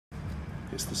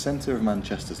It's the centre of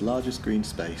Manchester's largest green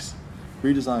space.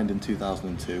 Redesigned in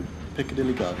 2002,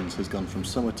 Piccadilly Gardens has gone from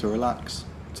somewhere to relax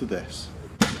to this.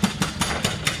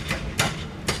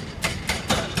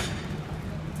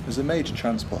 As a major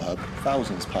transport hub,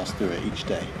 thousands pass through it each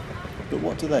day. But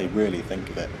what do they really think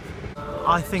of it?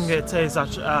 I think it is.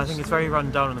 I think it's very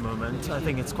run down at the moment. I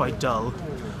think it's quite dull.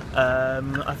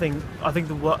 I think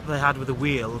what they had with the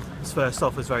wheel first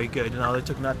off was very good, and now they've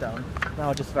taken that down.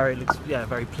 Now it just looks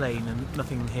very plain, and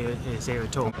nothing is here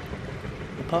at all.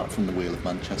 Apart from the Wheel of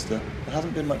Manchester, there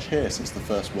hasn't been much here since the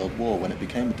First World War, when it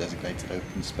became a designated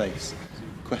open space.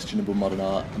 Questionable modern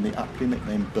art and the aptly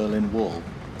nicknamed Berlin Wall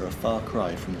are a far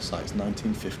cry from the site's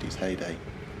 1950s heyday.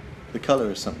 The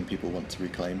colour is something people want to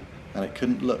reclaim, and it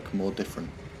couldn't look more different.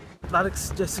 That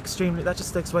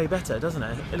just looks way better, doesn't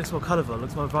it? It looks more colourful, it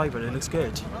looks more vibrant, it looks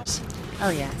good. Oh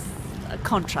yes, a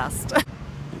contrast.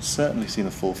 It's certainly seen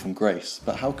a fall from grace,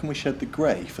 but how can we shed the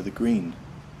grey for the green?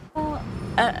 Or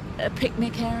a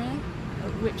picnic area,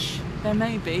 which there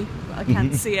may be, but I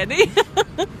can't see any.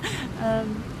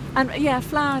 And yeah,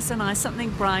 flowers are nice, something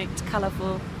bright,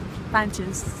 colourful,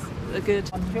 fountains are good.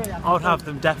 I would have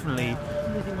them definitely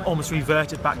almost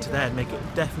revert it back to there and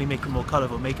definitely make it more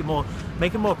colourful, make it more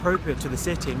appropriate to the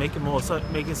city, and make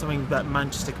it something that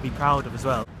Manchester can be proud of as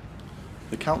well.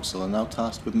 The council are now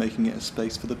tasked with making it a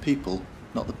space for the people,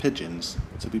 not the pigeons,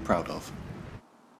 to be proud of.